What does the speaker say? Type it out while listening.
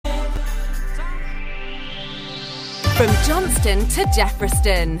From Johnston to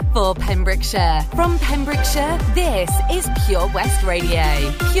Jeffreyston for Pembrokeshire. From Pembrokeshire, this is Pure West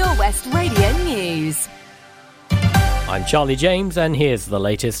Radio. Pure West Radio News. I'm Charlie James, and here's the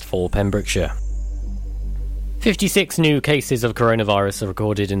latest for Pembrokeshire. 56 new cases of coronavirus are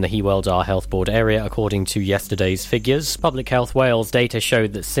recorded in the Hywel Dda Health Board area, according to yesterday's figures. Public Health Wales data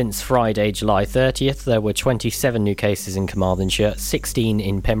showed that since Friday, July 30th, there were 27 new cases in Carmarthenshire, 16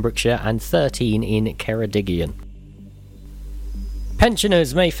 in Pembrokeshire and 13 in Ceredigion.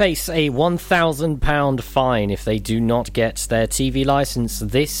 Pensioners may face a £1,000 fine if they do not get their TV licence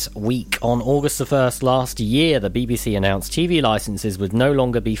this week. On August the 1st last year, the BBC announced TV licences would no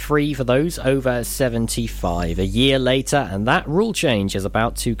longer be free for those over 75. A year later, and that rule change is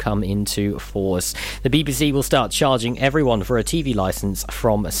about to come into force. The BBC will start charging everyone for a TV licence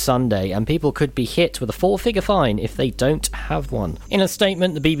from Sunday, and people could be hit with a four-figure fine if they don't have one. In a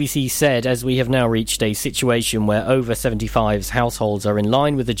statement, the BBC said, as we have now reached a situation where over 75's households are in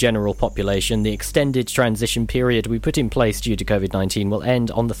line with the general population, the extended transition period we put in place due to COVID-19 will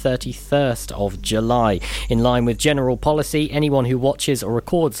end on the 31st of July. In line with general policy, anyone who watches or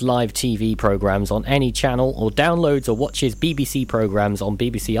records live TV programmes on any channel or downloads or watches BBC programmes on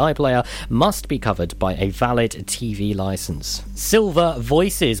BBC iPlayer must be covered by a valid TV licence. Silver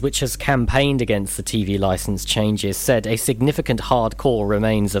Voices, which has campaigned against the TV licence changes, said a significant hardcore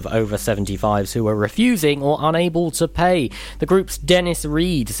remains of over 75s who are refusing or unable to pay. The group's Dennis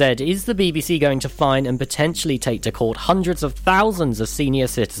Reed said, "Is the BBC going to fine and potentially take to court hundreds of thousands of senior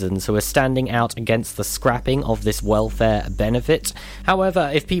citizens who are standing out against the scrapping of this welfare benefit?"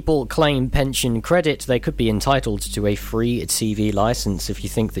 However, if people claim pension credit, they could be entitled to a free TV licence. If you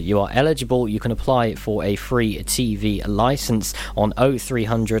think that you are eligible, you can apply for a free TV licence on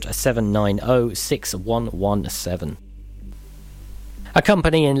 0300 790 6117. A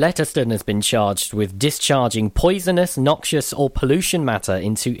company in Letterston has been charged with discharging poisonous, noxious or pollution matter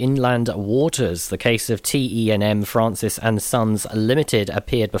into inland waters. The case of TENM Francis and Sons Limited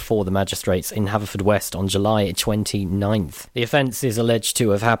appeared before the magistrates in Haverfordwest on July 29th. The offence is alleged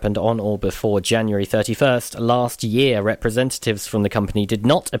to have happened on or before January 31st last year. Representatives from the company did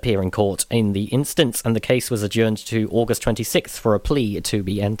not appear in court in the instance, and the case was adjourned to August 26th for a plea to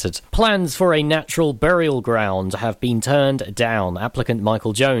be entered. Plans for a natural burial ground have been turned down. Applicant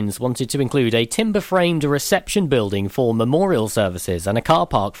Michael Jones wanted to include a timber-framed reception building for memorial services and a car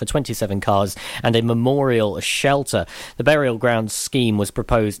park for 27 cars and a memorial shelter. The burial ground scheme was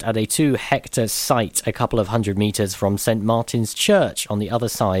proposed at a 2-hectare site a couple of hundred metres from St Martin's Church on the other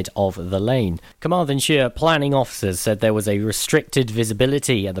side of the lane. Carmarthenshire planning officers said there was a restricted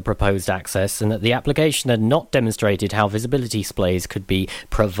visibility at the proposed access and that the application had not demonstrated how visibility displays could be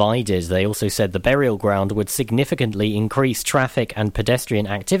provided. They also said the burial ground would significantly increase traffic and pedestrian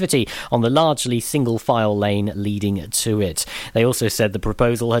activity on the largely single-file lane leading to it. They also said the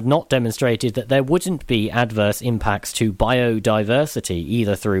proposal had not demonstrated that there wouldn't be adverse impacts to biodiversity,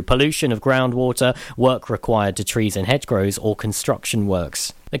 either through pollution of groundwater, work required to trees and hedgerows, or construction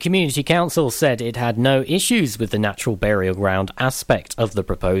works. The Community Council said it had no issues with the natural burial ground aspect of the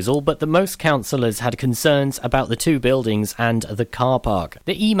proposal, but that most councillors had concerns about the two buildings and the car park.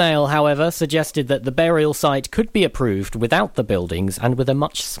 The email, however, suggested that the burial site could be approved without the buildings and with a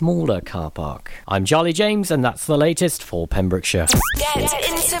much smaller car park. I'm Charlie James, and that's the latest for Pembrokeshire. Get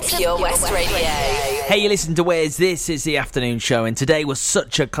into Pure West Radio. Hey, you listen to Where's This? It's the afternoon show, and today was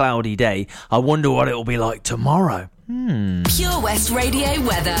such a cloudy day. I wonder what it'll be like tomorrow. Pure West Radio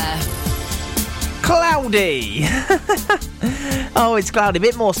weather. Cloudy! Oh, it's cloudy. A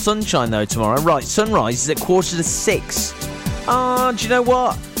bit more sunshine, though, tomorrow. Right, sunrise is at 5:45. Do you know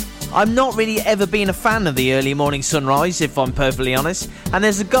what? I'm not really ever been a fan of the early morning sunrise, if I'm perfectly honest. And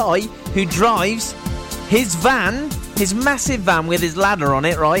there's a guy who drives his van, his massive van with his ladder on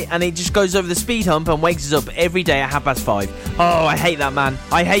it, right? And he just goes over the speed hump and wakes us up every day at 5:30. Oh, I hate that man.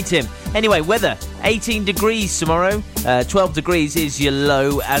 I hate him. Anyway, weather, 18 degrees tomorrow. 12 degrees is your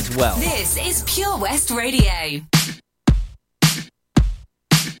low as well. This is Pure West Radio.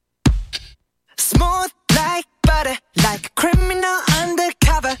 Smooth like butter, like a criminal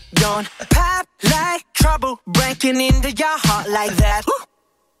undercover. Don't pop like trouble, breaking into your heart like that.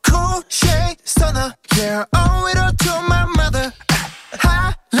 Cool shade stunner, yeah, owe it all to my mother.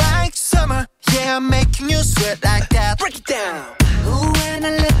 Hot like summer, yeah, I'm making you sweat like that. Break it down. Ooh, when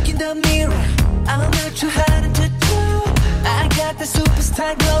I look in the mirror, I'm not too hard to do. I got the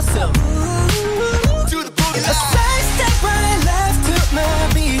superstar glow, so ooh, do the booty. A side step right left to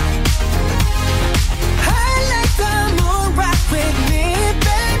my beat. I like the moon rock with me,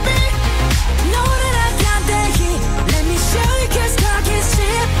 baby. Know that I got that heat. Let me show you, 'cause talk is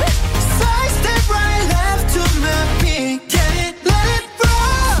cheap. Side step right left to my beat.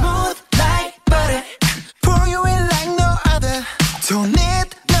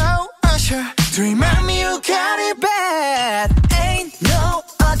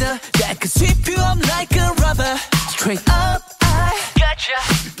 can sweep you up like a rubber. Straight up, I gotcha.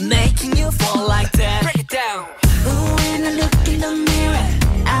 Making you fall like that. Break it down. Ooh, when I look in the mirror,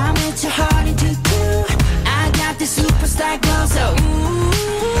 I'm with your heart into two. I got the superstar glow, so ooh.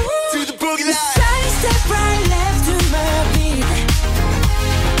 To the boogie line. Side step right left to my beat.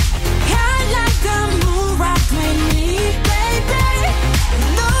 I like the moon rock with me, baby.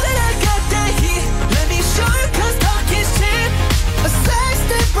 Know that I got that heat. Let me show you 'cause talk is cheap. A side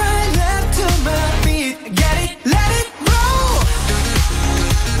step right left to my beat. Get it, let it roll.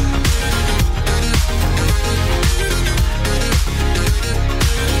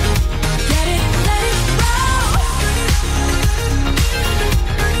 Get it, let it roll.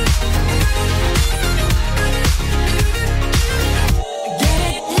 Get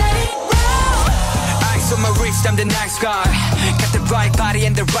it, let it roll. Ice on my wrist, I'm the nice guy. Got the right body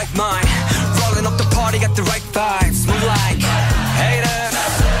and the right mind. Rolling up the party, got the right vibes. Move like haters.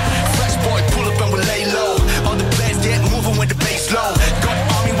 Fresh boy, pull up and we lay low. All the players get moving with the bass low. Got the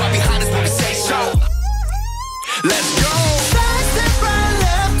army right behind us when we say so. Let's go. Side step right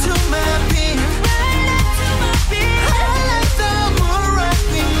left to my beat. I like the moon rock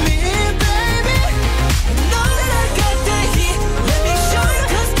with me, baby. Know that I got that heat. Let me show you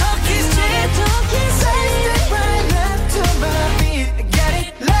 'cause talk is cheap. Side step right left to my beat. Get it,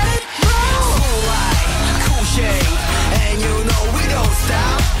 let it roll. Cool light, cool shade, and you know we don't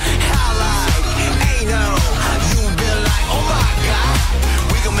stop. How like, ain't no, you been like, oh my god.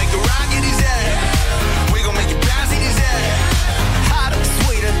 We gon' make the rock in his head. We gon' make it bounce in his head. Hotter,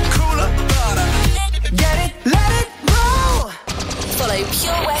 sweeter, cooler, butter. Get it, let it roll. Follow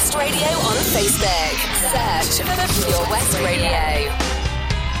Pure West Radio on Facebook. Search for Pure West Radio.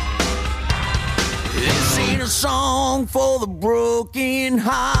 This ain't a song for the broken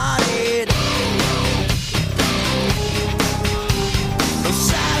hearted. A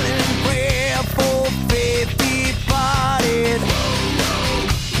silent prayer for faith departed.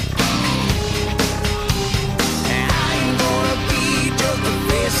 And I ain't gonna be just a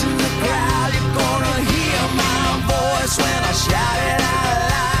face in the crowd. You're gonna hear my voice when I shout it out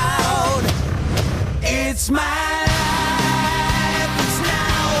loud. It's my life, it's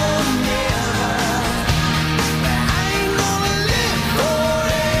now or never. I ain't gonna live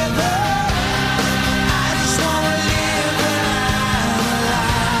forever. I just wanna live when I'm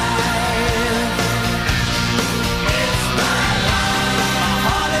alive. It's my life. My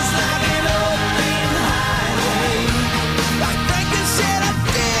heart is like an open highway. Like Franklin said, I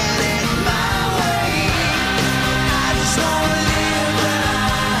did it my way. I just wanna live when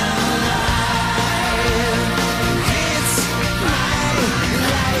I'm alive. It's my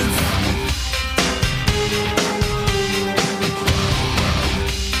life.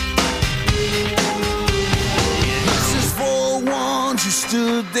 This is for ones who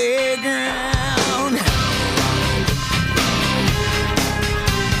stood their ground.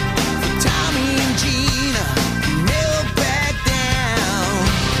 For Tommy and Gina, who never back down.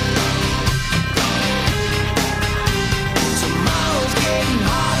 Tomorrow's getting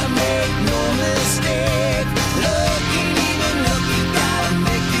harder, make no mistake. Look, ain't even look, you gotta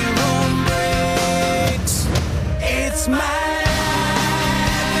make your own breaks. It's my life,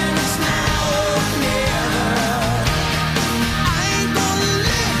 and it's now or never. I ain't gonna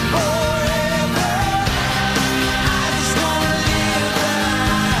live forever.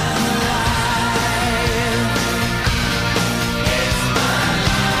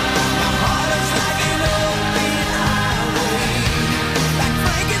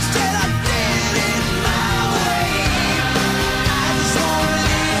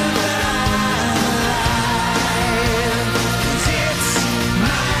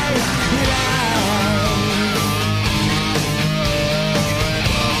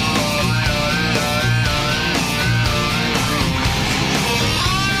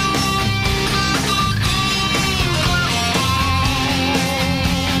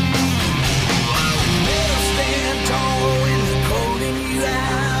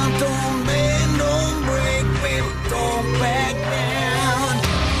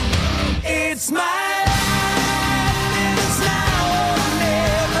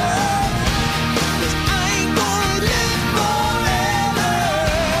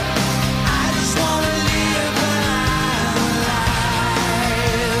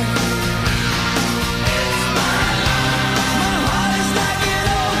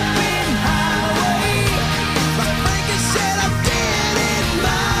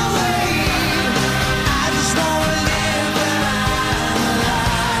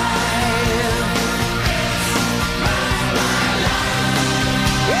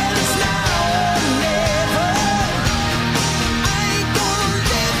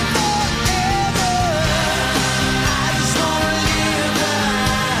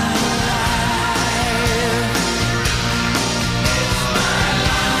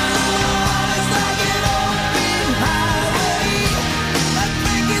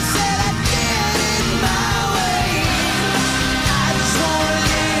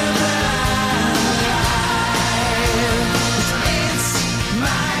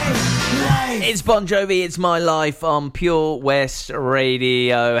 is Bon Jovi, It's My Life on Pure West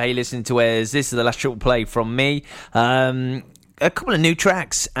Radio. Hey, listen to us. This is the last triple play from me. A couple of new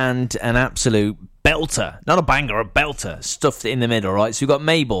tracks and an absolute belter. Not a banger, a belter. Stuffed in the middle, right? So we've got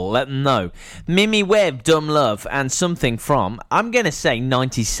Mabel, Let Them Know. Mimi Webb, Dumb Love. And something from, I'm going to say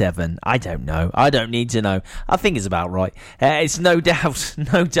 97. I don't know. I don't need to know. I think it's about right. It's no doubt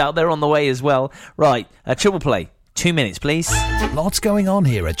they're on the way as well. Right, a triple play. 2 minutes, please. Lots going on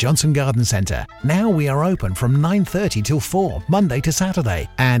here at Johnson Garden Centre. Now we are open from 9:30 till 4, Monday to Saturday,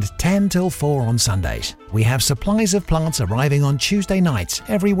 and 10 till 4 on Sundays. We have supplies of plants arriving on Tuesday nights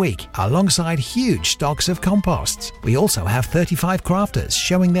every week, alongside huge stocks of composts. We also have 35 crafters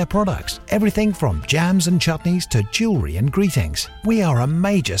showing their products, everything from jams and chutneys to jewellery and greetings. We are a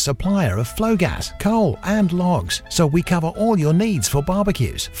major supplier of flow gas, coal and logs, so we cover all your needs for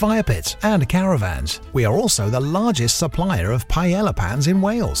barbecues, fire pits and caravans. We are also the largest supplier of paella pans in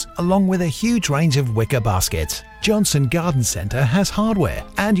Wales, along with a huge range of wicker baskets. Johnson Garden Centre has hardware,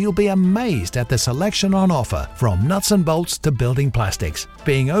 and you'll be amazed at the selection on offer, from nuts and bolts to building plastics.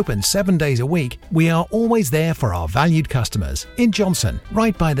 Being open 7 days a week, we are always there for our valued customers. In Johnson,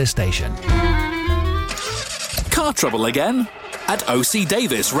 right by the station. Car trouble again? At OC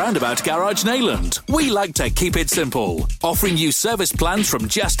Davis Roundabout Garage Neyland, we like to keep it simple, offering you service plans from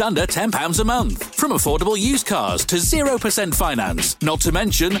just under £10 a month, from affordable used cars to 0% finance, not to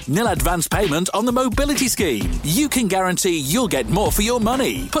mention nil advance payment on the mobility scheme. You can guarantee you'll get more for your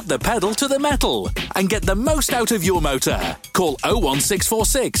money. Put the pedal to the metal and get the most out of your motor. Call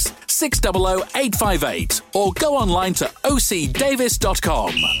 01646 600 858 or go online to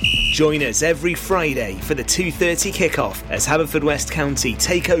ocdavis.com. Join us every Friday for the 2:30 kickoff as Haverfordwest County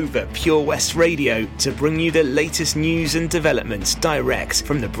take over Pure West Radio to bring you the latest news and developments direct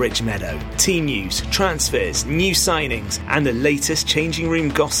from the Bridge Meadow. Team news, transfers, new signings and the latest changing room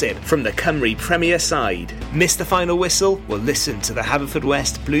gossip from the Cymru Premier side. Miss the final whistle? Well, listen to the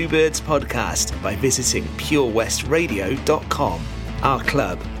Haverfordwest Bluebirds podcast by visiting purewestradio.com. Our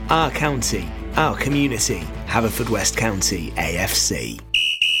club, our county, our community. Haverfordwest County AFC.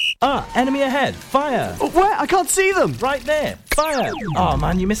 Ah, enemy ahead. Fire. Oh, where? I can't see them. Right there. Fire. Oh,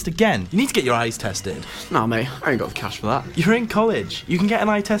 man, you missed again. You need to get your eyes tested. Nah, mate, I ain't got the cash for that. You're in college. You can get an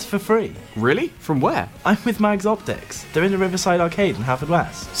eye test for free. Really? From where? I'm with Mags Optics. They're in the Riverside Arcade in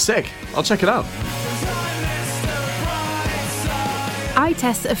Haverfordwest. Sick. I'll check it out. Eye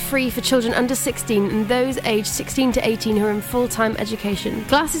tests are free for children under 16 and those aged 16 to 18 who are in full-time education.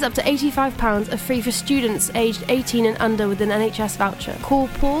 Glasses up to £85 are free for students aged 18 and under with an NHS voucher. Call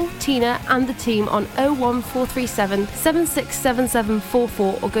Paul, Tina and the team on 01437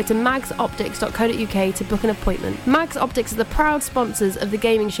 767744 or go to magsoptics.co.uk to book an appointment. Mags Optics are the proud sponsors of the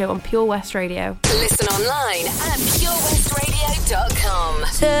gaming show on Pure West Radio. Listen online at purewestradio.com.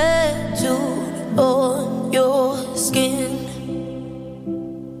 Tattooed on your skin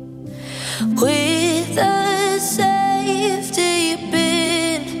with a safety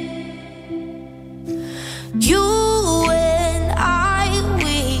pin. You and I,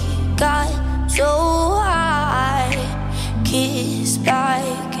 we got so high, kissed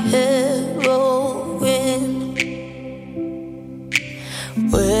like heroin.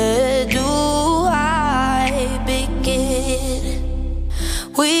 Where do I begin?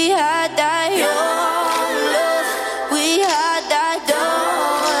 We had that young love, we had that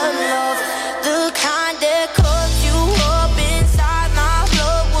dumb love. The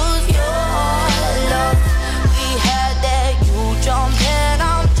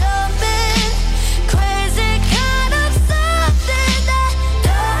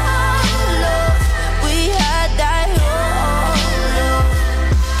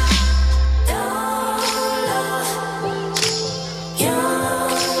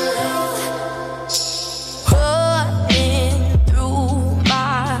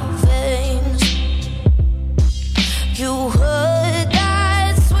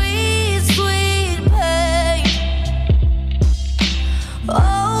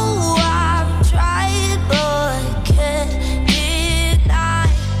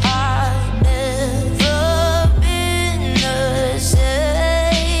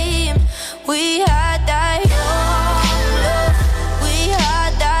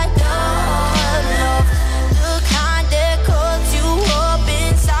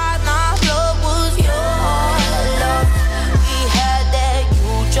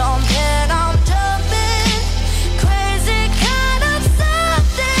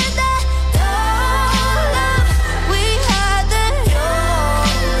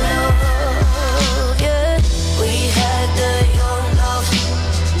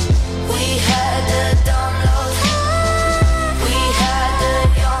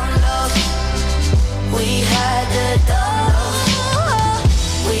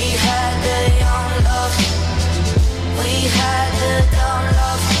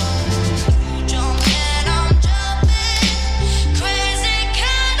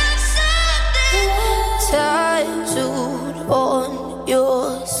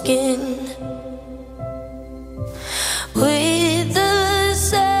skin. With the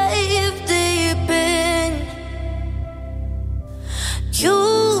safety pin,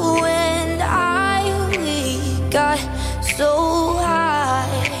 you and I, we got so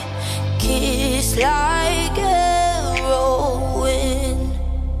high, kissed like heroin.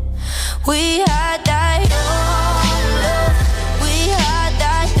 We had that young love, we had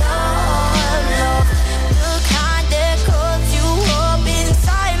that young love. The kind that cuts you up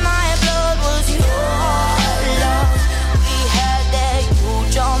inside my blood was your love. We had that, you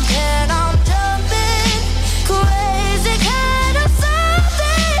jump and I'm jumping, crazy kind of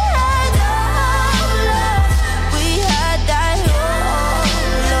something. Young love, we had that young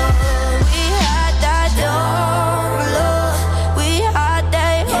love, we had that young love, we had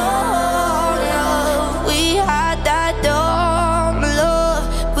that young love, we had that young love,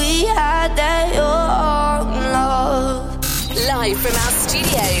 we had that young love. Live from our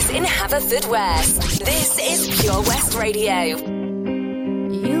studios in Haverfordwest, this is Pure West Radio.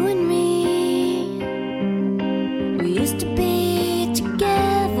 You and me, we used to be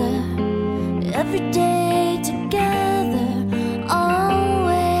together, every day together,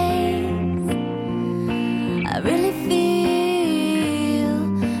 always. I really feel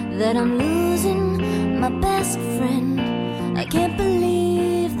that I'm losing my best friend. I can't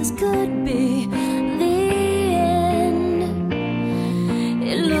believe this could be the end.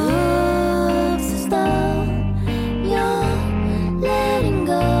 It looks as though you're letting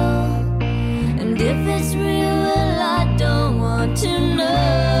go, and if it's real, well, I don't want to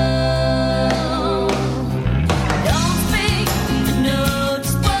know. Don't speak, I know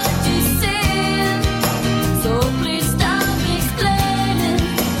just what you said, so please stop explaining.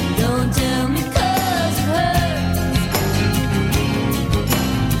 Don't tell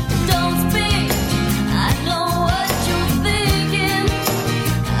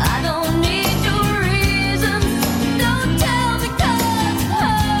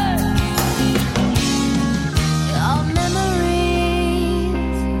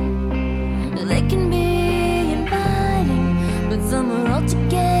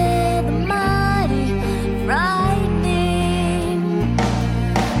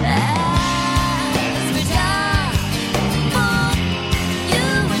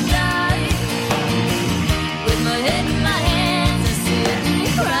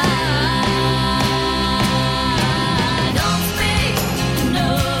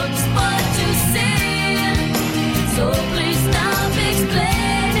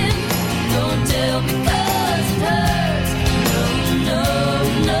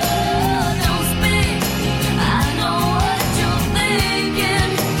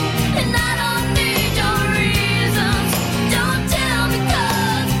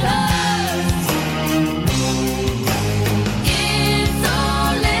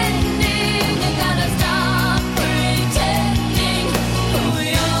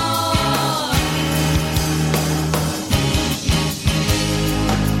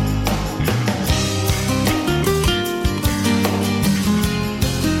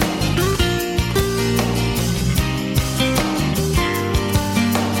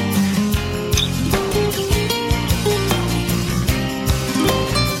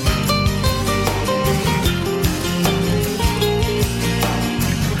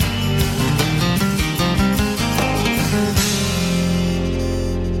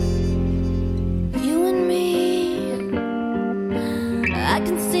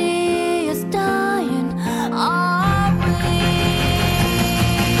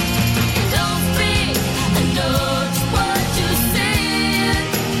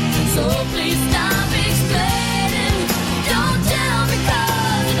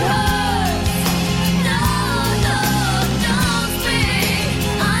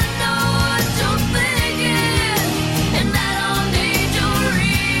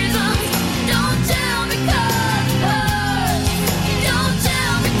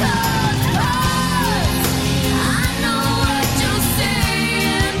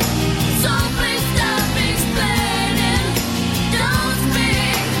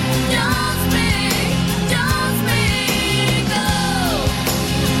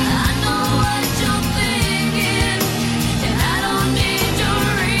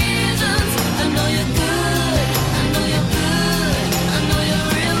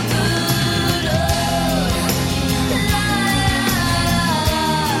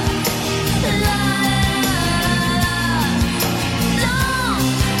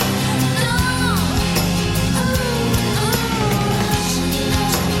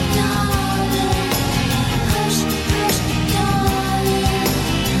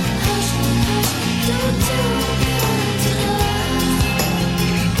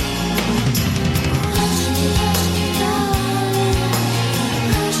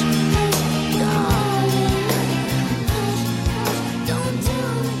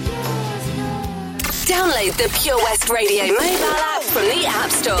the Pure West Radio mobile app from the App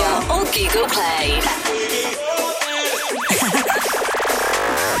Store or Google Play.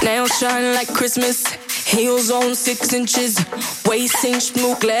 Nails shine like Christmas, heels on 6 inches, waist cinched,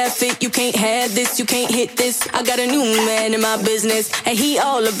 move glad fit. You can't have this, you can't hit this. I got a new man in my business, and he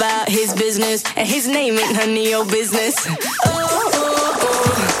all about his business, and his name ain't none of your business. Oh, oh,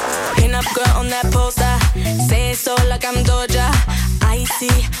 oh. Pin up girl on that poster, say it so like I'm Doja.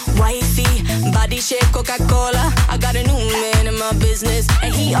 Icy, wifey, body shape Coca-Cola. I got a new man in my business,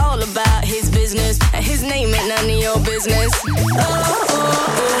 and he all about his business, and his name ain't none of your business. Oh, oh,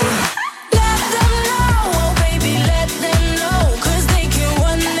 oh. Let them know, oh baby, let them know, 'cause they can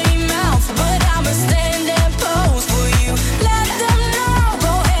run their mouth, but I'ma stand and pose for you. Let them know,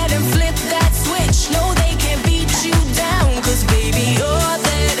 go ahead and flip that switch. No, they can't beat you down, 'cause baby, you're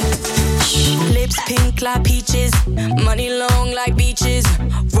that. Lips pink like peaches, money long like beaches,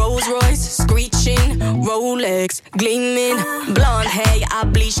 Rolls Royce screeching, Rolex gleaming, blonde hair, yeah, I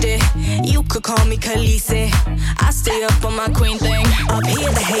bleached it. You could call me Khaleesi. I stay up on my queen thing. Up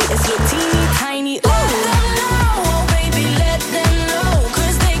here the haters look teeny tiny. Ooh. Let them know, oh baby, let them know,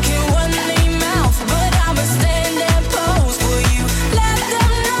 'cause they can run their mouth, but I'ma stand and pose for you. Let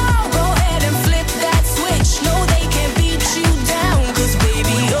them know, go ahead and flip that switch. No, they can't beat you down, 'cause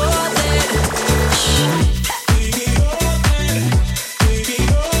baby, you're that.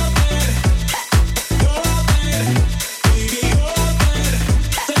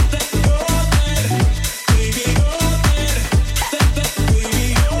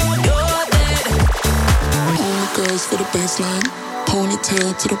 For the baseline,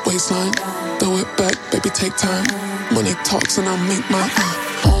 ponytail to the waistline. Throw it back, baby, take time. Money talks and I'll make mine.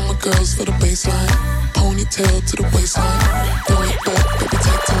 All my girls for the baseline, ponytail to the waistline. Throw it back, baby,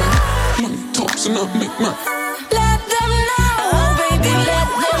 take time. Money talks and I'll make mine. Let them know, oh baby, let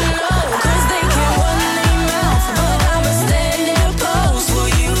them know, 'cause they can run their mouth, but I'ma stand and pose for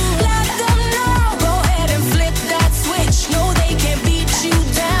you. Let them know, go ahead and flip that switch. No, they can't beat you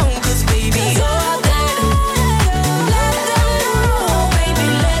down, 'cause baby, you're that.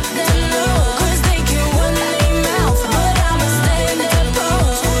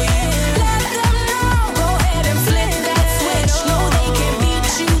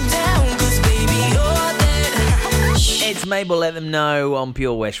 Mabel, let them know on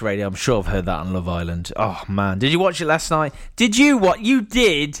Pure West Radio. I'm sure I've heard that on Love Island. Oh, man. Did you watch it last night? Did you? What? You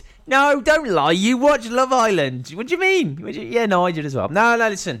did? No, don't lie. You watched Love Island. What do you mean? Yeah, no, I did as well. No,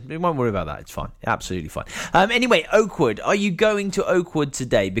 listen. We won't worry about that. It's fine. Absolutely fine. Anyway, Oakwood. Are you going to Oakwood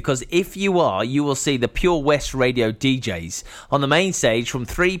today? Because if you are, you will see the Pure West Radio DJs on the main stage from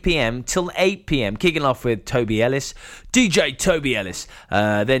 3 p.m. till 8 p.m. Kicking off with Toby Ellis. DJ Toby Ellis.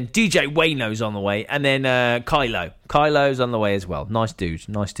 Then DJ Wayno's on the way. And then Kylo. Kylo's on the way as well. Nice dude.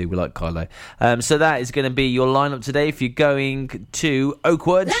 Nice dude. We like Kylo. So that is going to be your lineup today if you're going to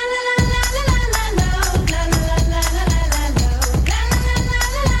Oakwood.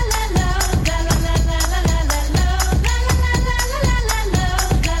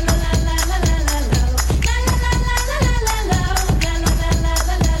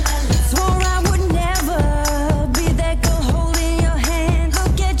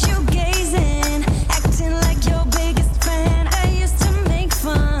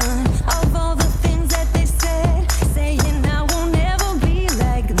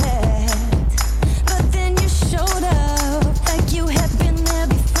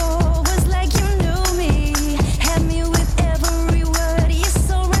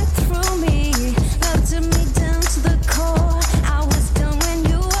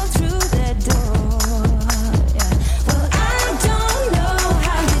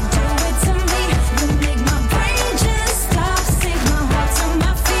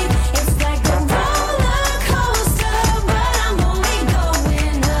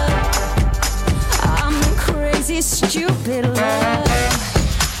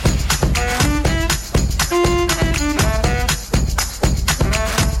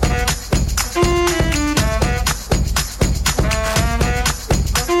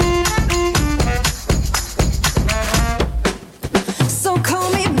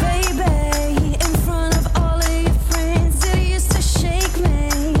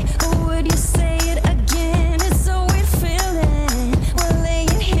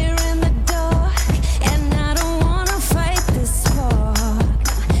 This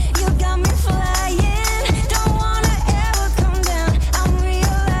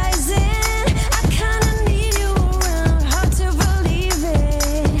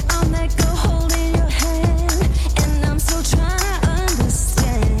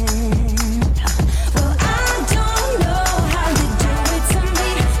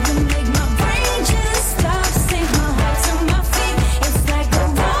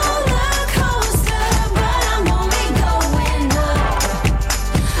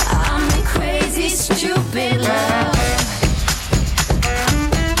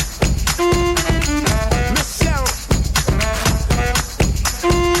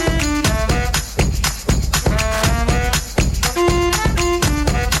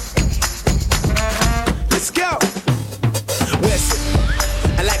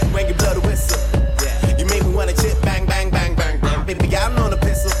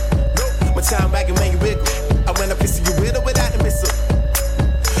Summertime wagon, man, you wiggle. I went up pissing you with or without the missile.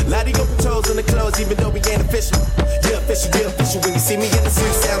 Lottie open toes on the clothes, even though we ain't official. You're official when you see me in the suit.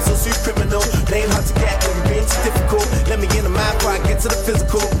 Sound so sweet criminal. They ain't hard to get, never being too difficult. Let me in the mind before I get to the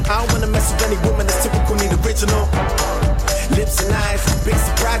physical. I don't wanna mess with any woman that's typical, need original. Lips and eyes, big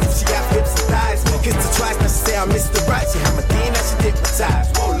surprise if she got hips and thighs. Kissed her twice, now she say I missed the right. She had my D, now she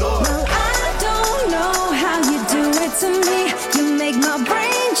hypnotized. Oh Lord. Well, I don't know how you do it to me. You make my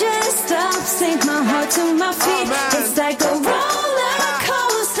brain just stop, sink my heart to my feet. It's like a roller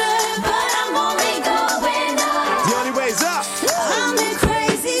coaster, but I'm only going up. The only way's up. I'm in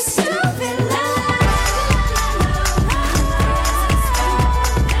crazy, stupid love.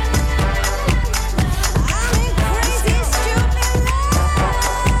 I'm in crazy, stupid love.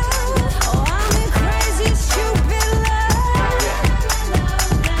 Oh, I'm in crazy, stupid love.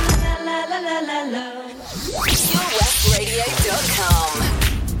 La la la la la. PureWestRadio.com.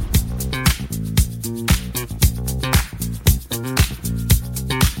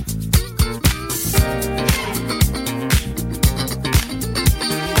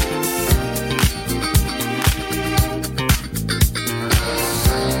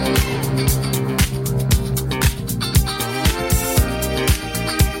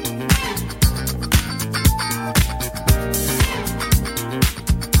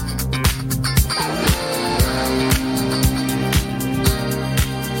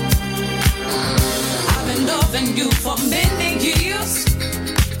 I've been loving you for many years.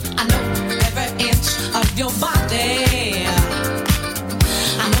 I know every inch of your body.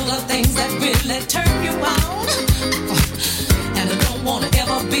 I know the things that really turn you on, and I don't wanna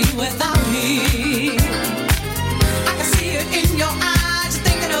ever be without you. I can see it in your eyes, you're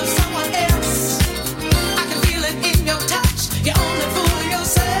thinking of someone else. I can feel it in your touch, you're only fooling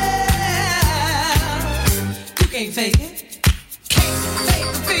yourself. You can't fake it.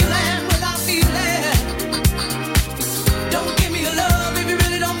 Feeling without feeling. Don't give me your love if you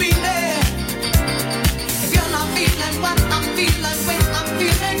really don't mean it. If you're not feeling what I'm feeling when I'm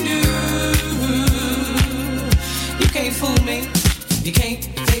feeling you, you can't fool me. You can't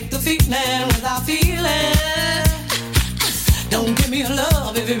fake the feeling without feeling. Don't give me your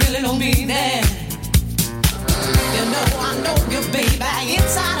love if you really don't mean it. You know I know you, baby,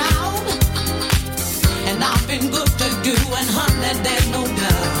 inside out. And I've been good to you, and honey, there's no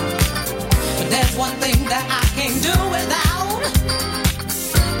doubt. But there's one thing that I can't do without,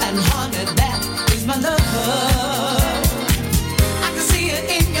 and honey, that is my love. I can see it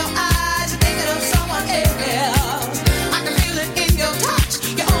in your eyes, you're thinking of someone else. I can feel it in your touch,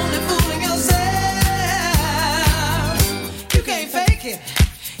 you're only fooling yourself. You can't fake it,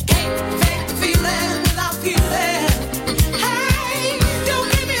 can't fake the feeling without feeling. Hey, don't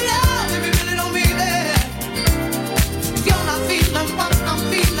give me love if you really don't mean it. If you're not feeling what I'm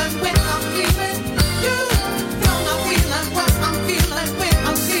feeling when I'm feeling you, you're not feeling what I'm feeling when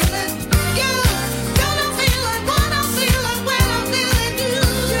I'm feeling you, you're not feeling what I'm feeling when I'm feeling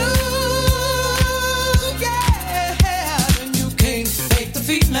you, yeah. And you can't fake the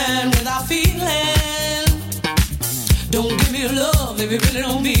feeling without feeling. Don't give me your love if you really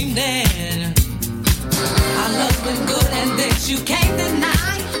don't mean it. Our love's been good and this you can't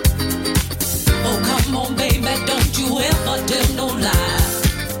deny. Oh, come on, baby, don't you ever tell no lie.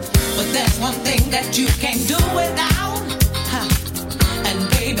 But there's one thing that you can't do without, and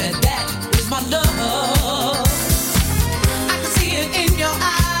baby, that is my love. I can see it in your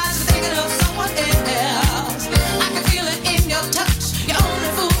eyes, you're thinking of someone else. I can feel it in your touch, you're only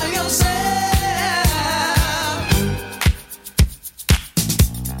fooling yourself.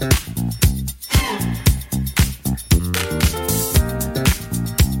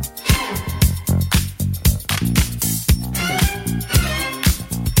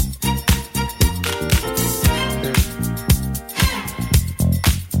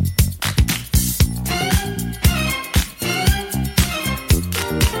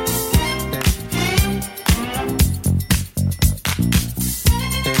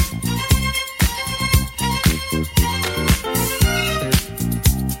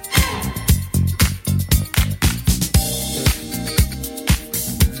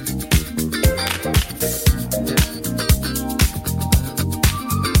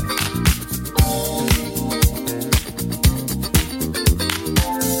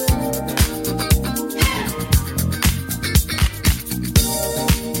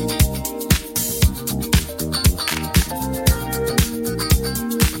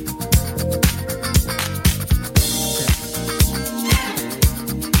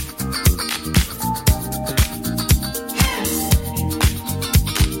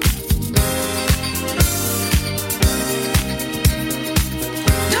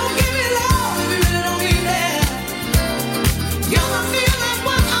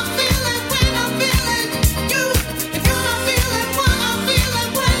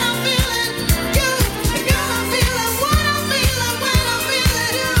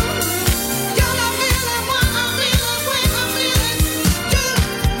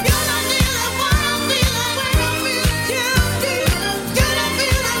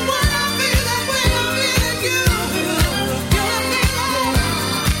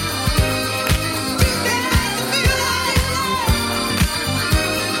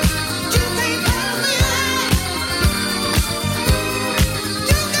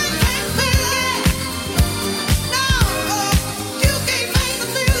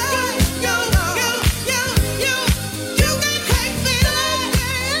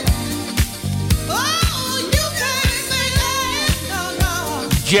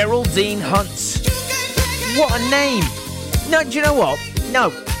 Geraldine Hunt. What a name. No, do you know what?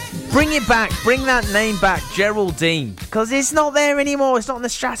 No. Bring it back. Bring that name back, Geraldine. Because it's not there anymore. It's not in the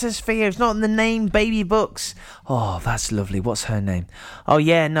stratosphere. It's not in the name baby books. Oh, that's lovely. What's her name? Oh,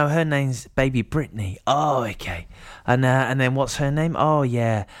 yeah. No, her name's Baby Brittany. Oh, okay. And then what's her name? Oh,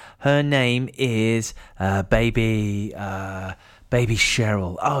 yeah. Her name is Baby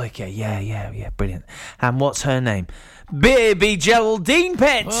Cheryl. Oh, okay. Yeah. Brilliant. And what's her name? Baby Geraldine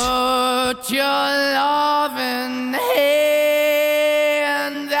Pet. Put your loving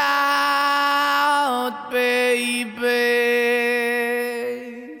hand out, baby,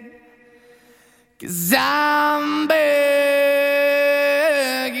 'cause I'm begging.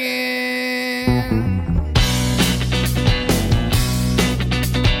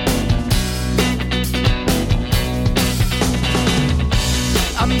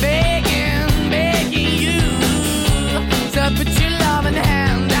 I'm begging you to put your loving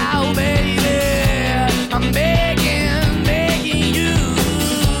hand out, baby. I'm begging you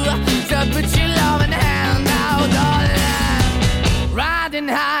to put your loving hand out, darling. Riding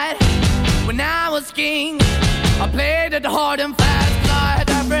high when I was king, I played it hard and fast, I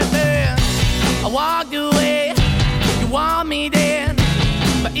had everything. I walked away, you want me then,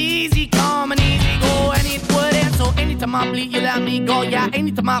 but easy come and easy go, and it wouldn't. So anytime I bleed, you let me go. Yeah,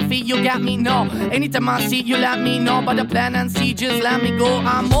 anytime I feel, you got me, no. Anytime I see, you let me know. But the plan and see, just let me go.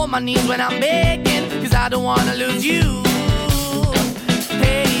 I'm on my knees when I'm begging, 'cause I don't wanna lose you.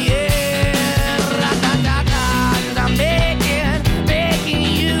 Hey, yeah, ra-da-da-da, 'cause I'm begging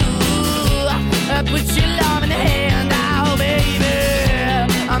you. Put your love in the hand out, baby.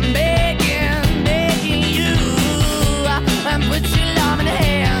 I'm begging you. And put your love in the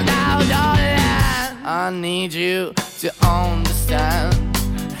hand out, darling. I need you to understand.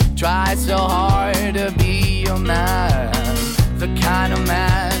 Try so hard to be your man, the kind of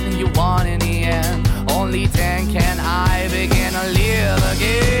man you want in the end. Only then can I begin to live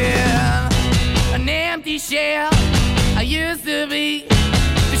again. An empty shell I used to be,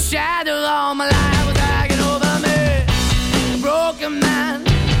 the shadow all my life was hanging over me. A broken man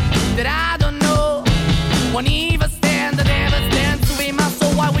that I don't know won't even stand, that never stands to be my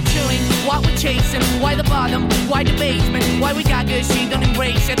soul. Why we're chewing, why we're chasing, why the bottom, why the basement, why we got good, she don't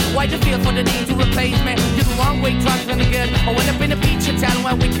embrace it, why the feel for the need to replace me. You're the wrong way, trying to good. I went up in a feature town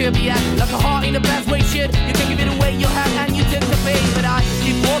where we could be at, like a heart in the best way, shit. You can give it away, you have, and you take the bait. But I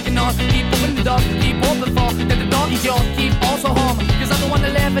keep walking on, keep opening the door, keep open for, that the door is yours, keep also home, 'cause I don't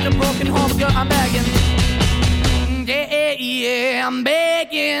wanna live in a broken home, girl, I'm begging. Yeah, I'm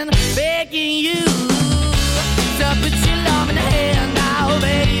begging you to put your love in the hand now,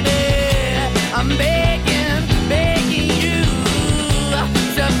 baby. I'm begging you to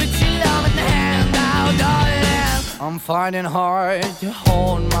put your love in the hand now, darling. I'm finding hard to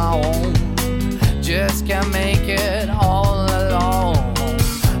hold my own, just can't make it all alone.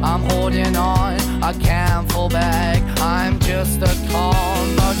 I'm holding on, I can't fall back, I'm just a call,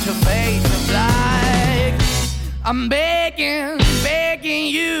 but your face is black. I'm begging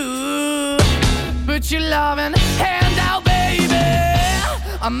you, put your loving hand out, baby.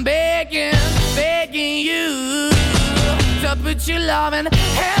 I'm begging you to put your loving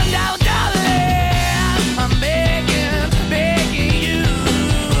hand out, darling. I'm begging you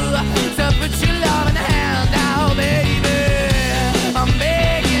to put your loving hand out, baby. I'm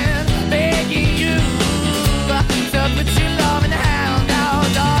begging you to put your loving hand out,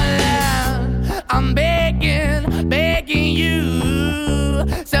 darling. I'm begging you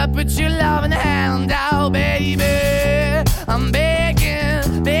to put your loving hand out, baby. I'm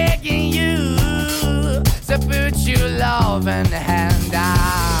begging you to put your loving hand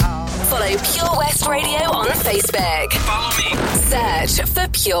out. Follow Pure West Radio on Facebook. Follow me. Search for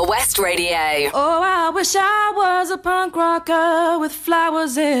Pure West Radio. Oh, I wish I was a punk rocker with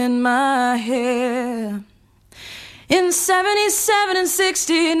flowers in my hair. In 77 and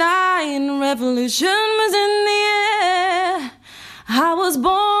 69, revolution was in the air. I was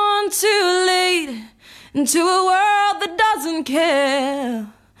born too late into a world that doesn't care.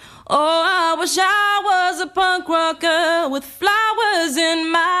 Oh, I wish I was a punk rocker with flowers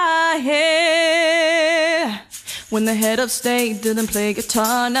in my hair. When the head of state didn't play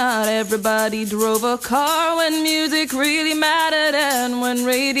guitar, not everybody drove a car. When music really mattered and when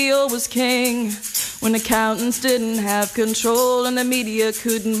radio was king. When accountants didn't have control and the media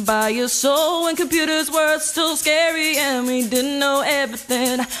couldn't buy your soul. When computers were still scary and we didn't know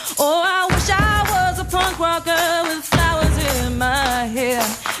everything. Oh, I wish I was a punk rocker with flowers in my hair.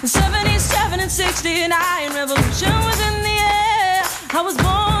 In 77 and 69, revolution was in the air. I was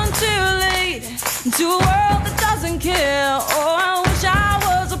born too late into a world that doesn't care. Oh, I wish I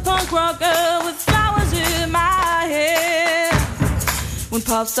was punk rocker with flowers in my hair. When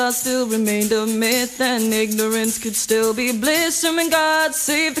pop stars still remained a myth and ignorance could still be bliss, and when God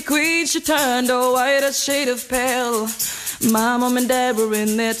save the queen, she turned a whiter shade of pale. My mom and dad were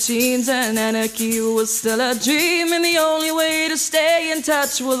in their teens and anarchy was still a dream, and the only way to stay in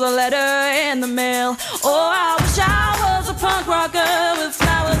touch was a letter in the mail. Oh, I wish I was a punk rocker with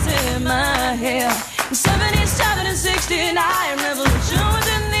flowers in my hair. In 77 and 69, revolution was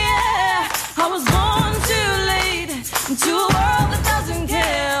in the air. I was born too late into a world that doesn't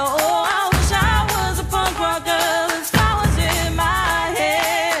care. Oh, I wish I was a punk rocker with flowers in my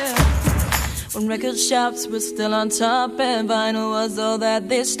hair. When record shops were still on top and vinyl was all that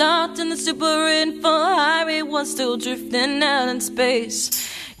they stopped, and the super info highway was still drifting out in space.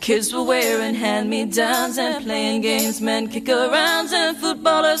 Kids were wearing hand-me-downs and playing games, men kick-arounds, and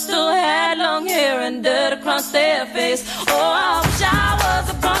footballers still had long hair and dirt across their face. Oh, I wish I was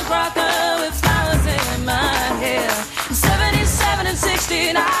a punk rocker with flowers in my hair. In 77 and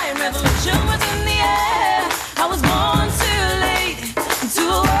 69, revolution was in the air. I was born too late into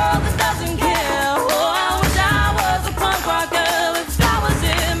a world that doesn't care. Oh, I wish I was a punk rocker with flowers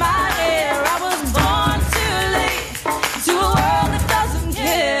in my hair. I was born too late into a world that doesn't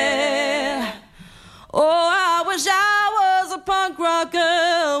care. Oh, I wish I was a punk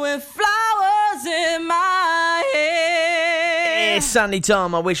rocker with flowers in my hair. It's Sandy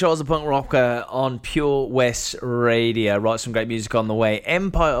Tom. I wish I was a punk rocker on Pure West Radio. Right, some great music on the way.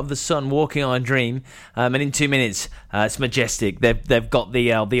 Empire of the Sun, Walking on a Dream. And in 2 minutes, it's Majestic. They've got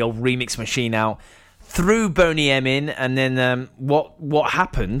the old remix machine out. Threw Boney M in, and then what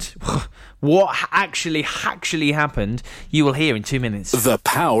happened? What actually happened? You will hear in 2 minutes. The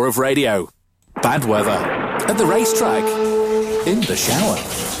power of radio. Bad weather. At the racetrack. In the shower.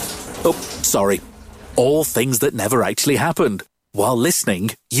 Oh, sorry. All things that never actually happened. While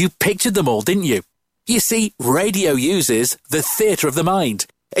listening, you pictured them all, didn't you? You see, radio uses the theatre of the mind.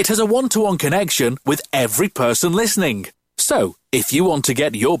 It has a one-to-one connection with every person listening. So, if you want to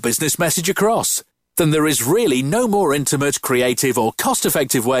get your business message across, then there is really no more intimate, creative or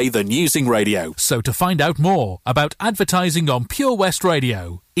cost-effective way than using radio. So to find out more about advertising on Pure West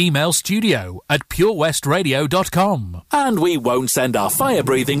Radio, email studio@purewestradio.com. And we won't send our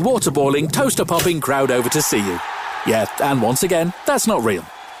fire-breathing, water-boiling, toaster-popping crowd over to see you. Yeah, and once again, that's not real.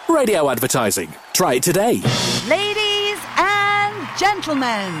 Radio advertising. Try it today. Ladies and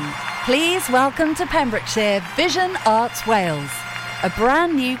gentlemen, please welcome to Pembrokeshire Vision Arts Wales, a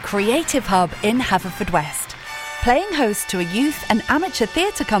brand new creative hub in Haverfordwest. Playing host to a youth and amateur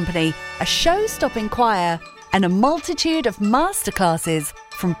theatre company, a show-stopping choir, and a multitude of masterclasses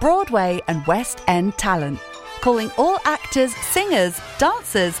from Broadway and West End talent. Calling all actors, singers,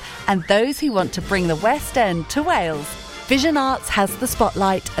 dancers, and those who want to bring the West End to Wales. Vision Arts has the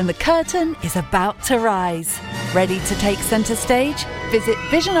spotlight and the curtain is about to rise. Ready to take centre stage? Visit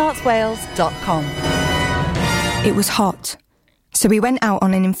visionartswales.com. It was hot, so we went out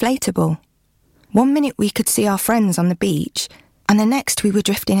on an inflatable. 1 minute we could see our friends on the beach, and the next we were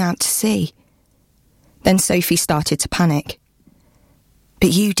drifting out to sea. Then Sophie started to panic.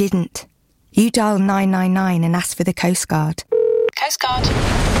 But you didn't. You dialed 999 and asked for the Coast Guard. Coast Guard.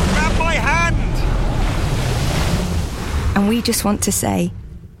 Grab my hand! And we just want to say,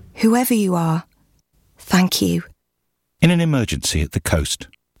 whoever you are, thank you. In an emergency at the coast,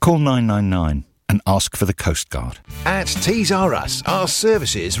 call 999 and ask for the Coast Guard. At Tees R Us, our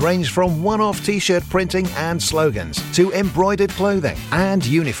services range from one-off T-shirt printing and slogans to embroidered clothing and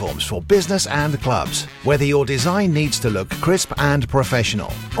uniforms for business and clubs. Whether your design needs to look crisp and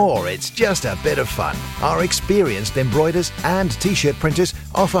professional, or it's just a bit of fun, our experienced embroiders and T-shirt printers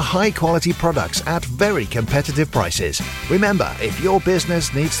offer high-quality products at very competitive prices. Remember, if your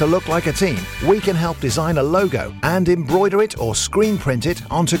business needs to look like a team, we can help design a logo and embroider it or screen print it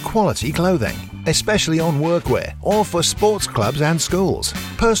onto quality clothing, especially on workwear or for sports clubs and schools.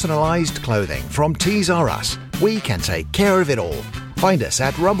 Personalised clothing from Tees R Us. We can take care of it all. Find us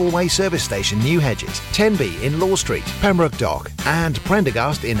at Rumbleway Service Station, New Hedges, 10B in Law Street, Pembroke Dock, and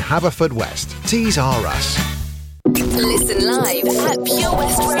Prendergast in Haverfordwest. Tees R Us. Listen live at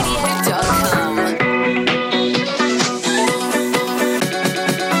purewestradio.com.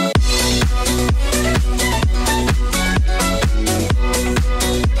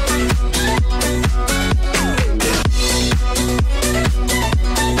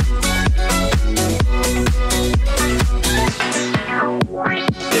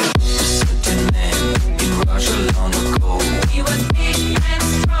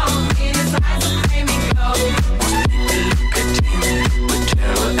 Look at him with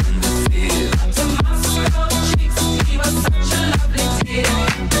terror and the fear.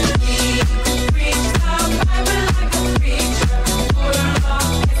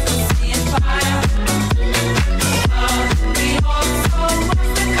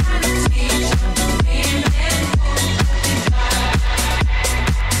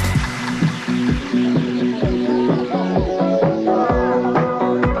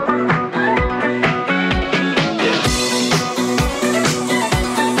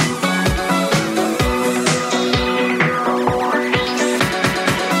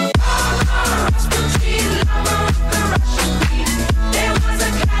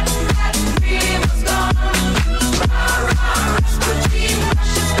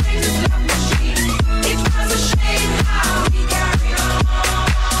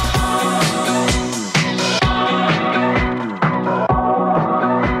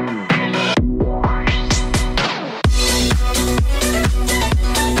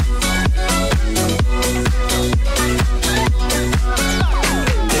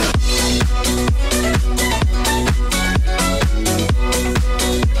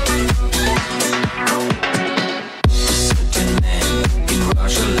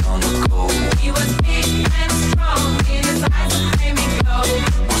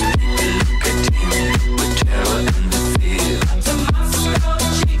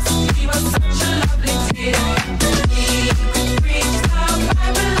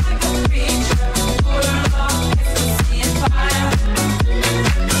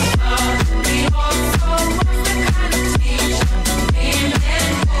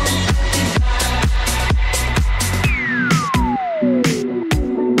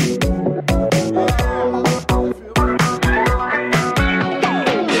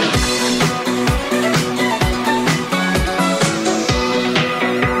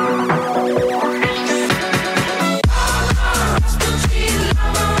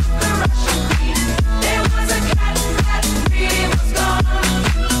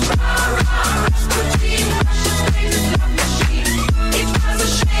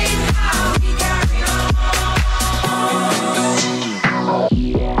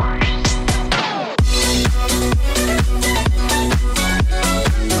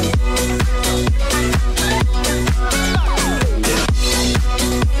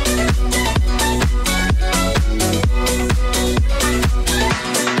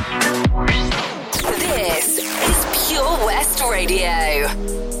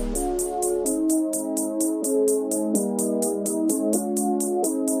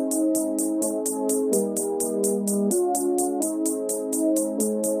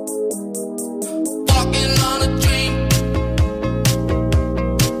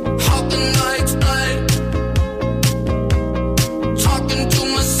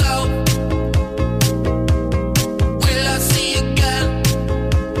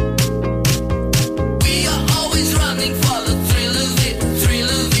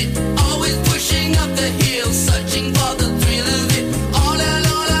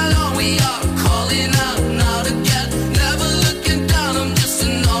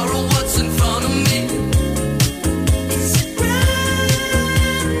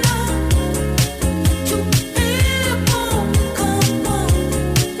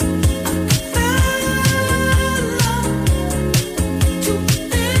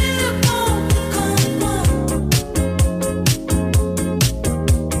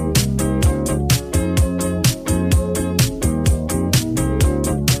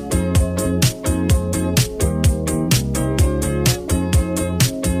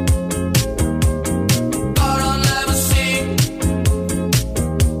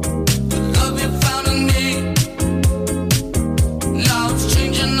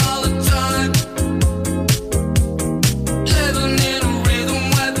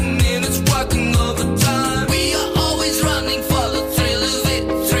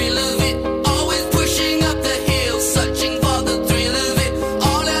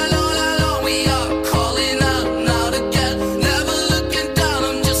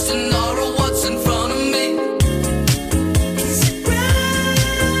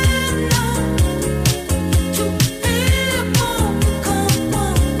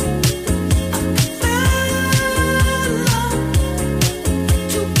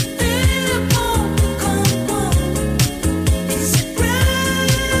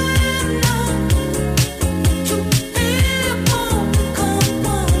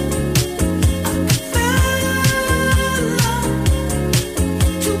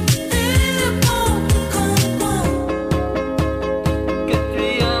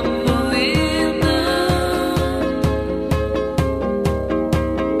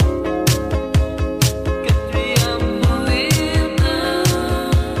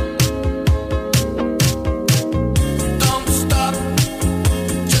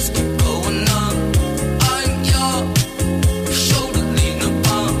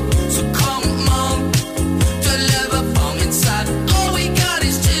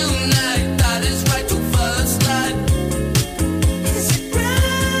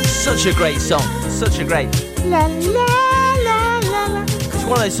 Such a great song. Such a great. La la la la la. It's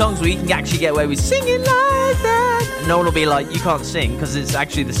one of those songs where you can actually get away with singing like that. And no one will be like, you can't sing, because it's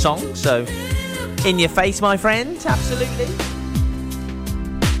actually the song. So, in your face, my friend. Absolutely.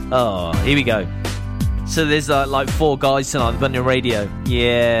 Oh, here we go. So there's like 4 guys tonight on the radio.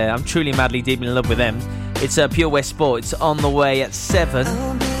 Yeah, I'm truly madly deep in love with them. It's Pure West Sport. It's on the way at 7.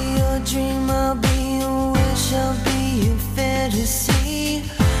 I'll be your dream, I'll be your wish, I'll be your fantasy.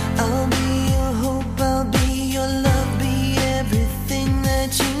 I'll be your hope, I'll be your love, be everything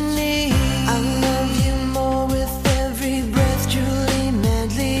that you need. I'll love you more with every breath, truly,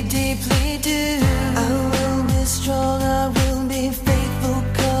 madly, deeply do. I will be strong, I will be faithful,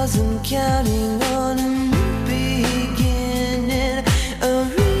 'cause I'm counting on a new beginning, a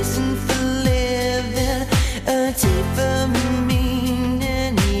reason for living, a deeper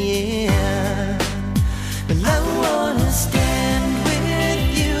meaning, yeah. But I wanna stand with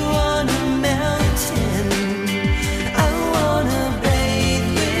you on a mountain. I wanna bathe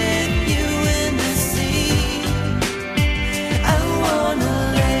with you in the sea. I wanna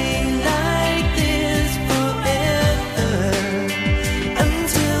lay like this forever,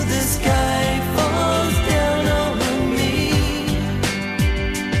 until the sky falls down over me.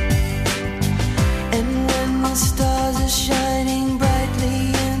 And when the stars are shining brightly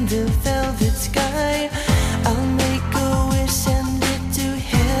in the velvet sky, I'll make a wish, send it to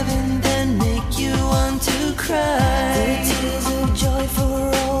heaven, then make you want to cry. The tears of joy for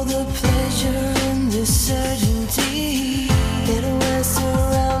all the pleasure and the certainty that we're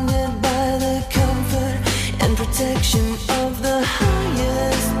surrounded by the comfort and protection of the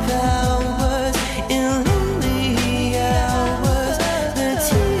highest powers. In lonely hours, the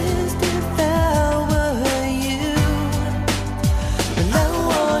tears devour you. But I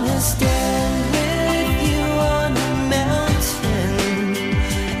wanna stand with you on a mountain.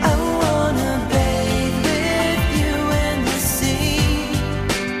 I wanna bathe with you in the sea.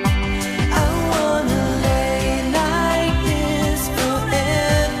 I wanna lay like this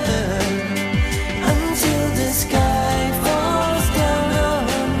forever, until the sky falls down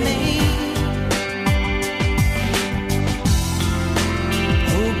on me.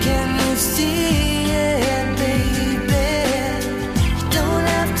 Oh, can you see it, baby? You don't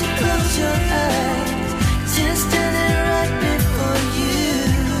have to close your eyes, just standing right before you.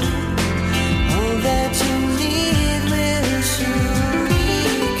 All that you need will surely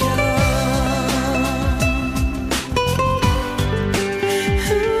come.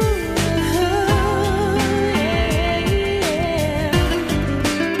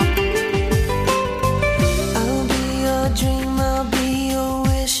 I'll be your dream, I'll be your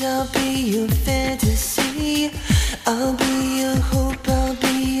wish, I'll be your fantasy. I'll be your hope, I'll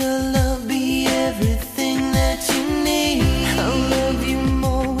be your love, be everything that you need. I'll love you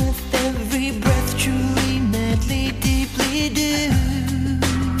more with every breath, truly, madly, deeply do.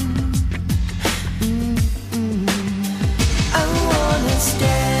 I wanna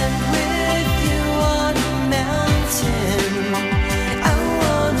stand with you on a mountain. I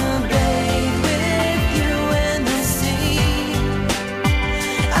wanna bathe with you in the sea.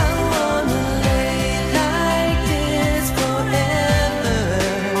 I wanna lay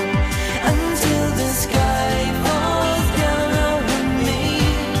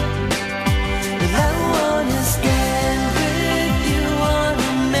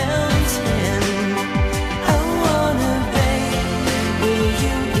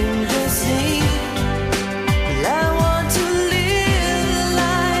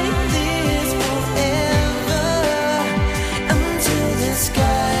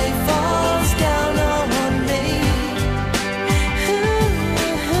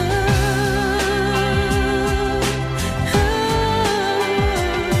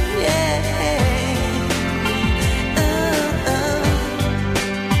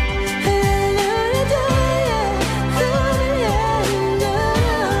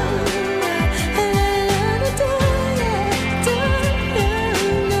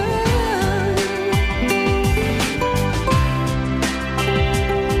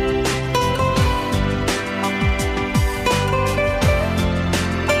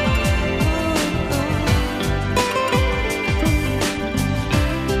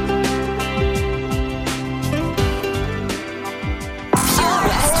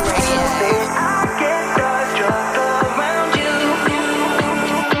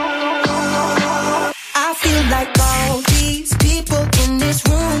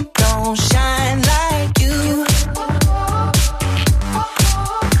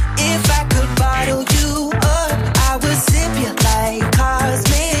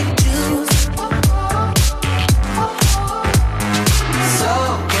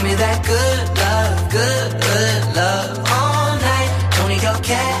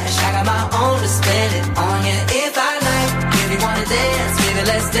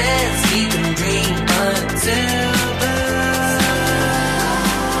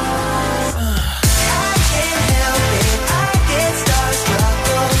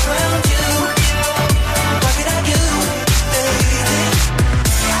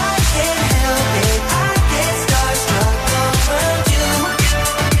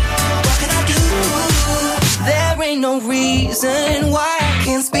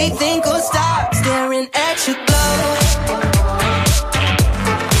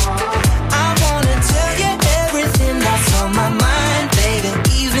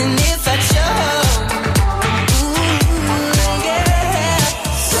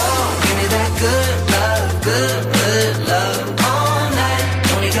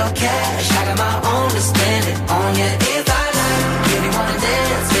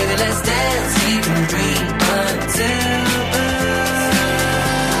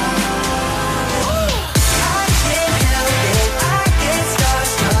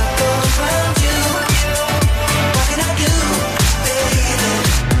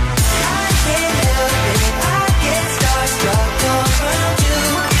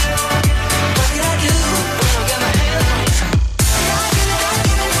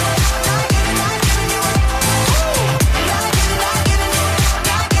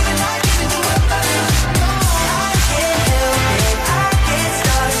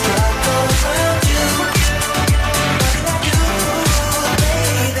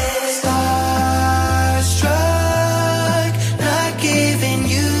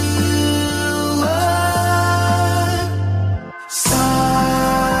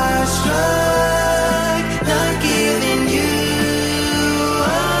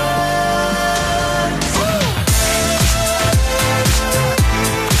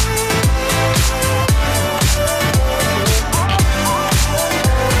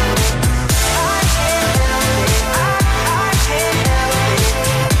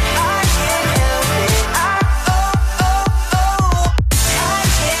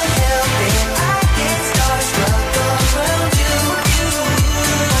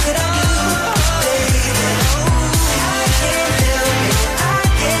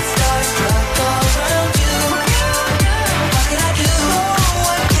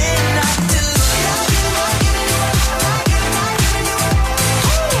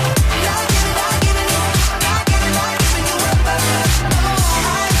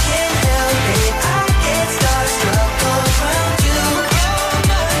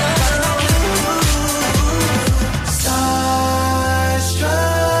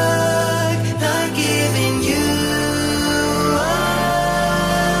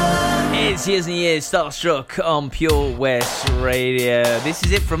Yes, years and years, Starstruck on Pure West Radio. This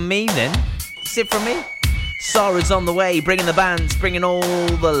is it from me then. This is it from me. Sarah's on the way, bringing the bands, bringing all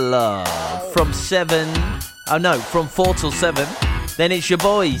the love. From 4 till 7. Then it's your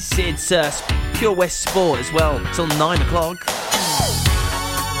boys. It's Pure West Sport as well, till 9 o'clock.